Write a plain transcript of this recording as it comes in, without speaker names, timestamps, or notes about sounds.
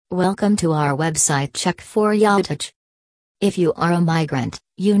Welcome to our website Check for Agentur. If you are a migrant,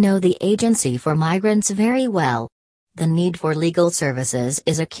 you know the Agency for Migrants very well. The need for legal services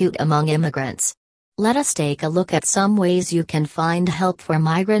is acute among immigrants. Let us take a look at some ways you can find help for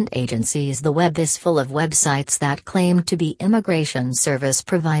migrant agencies. The web is full of websites that claim to be immigration service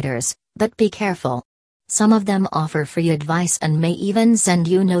providers, but be careful. Some of them offer free advice and may even send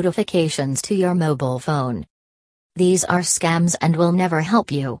you notifications to your mobile phone. These are scams and will never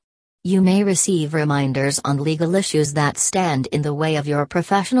help you. You may receive reminders on legal issues that stand in the way of your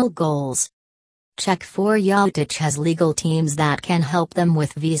professional goals. Check for Agentur has legal teams that can help them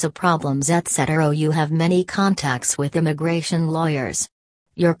with visa problems, etc. You have many contacts with immigration lawyers.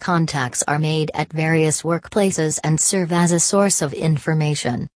 Your contacts are made at various workplaces and serve as a source of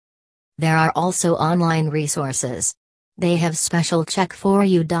information. There are also online resources. They have special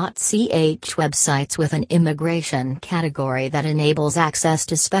checkforyou.ch websites with an immigration category that enables access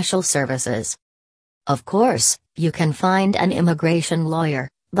to special services. Of course, you can find an immigration lawyer,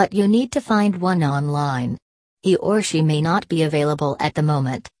 but you need to find one online. He or she may not be available at the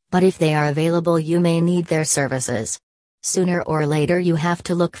moment, but if they are available, you may need their services. Sooner or later, you have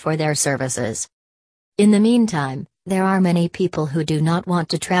to look for their services. In the meantime, there are many people who do not want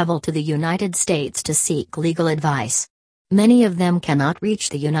to travel to the United States to seek legal advice. Many of them cannot reach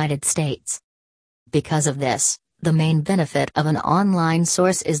the United States. Because of this, the main benefit of an online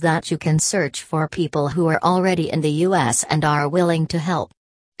source is that you can search for people who are already in the US and are willing to help.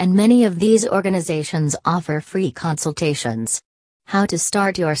 And many of these organizations offer free consultations. How to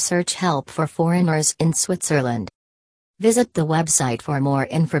start your search help for foreigners in Switzerland. Visit the website for more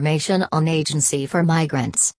information on Agency for Migrants.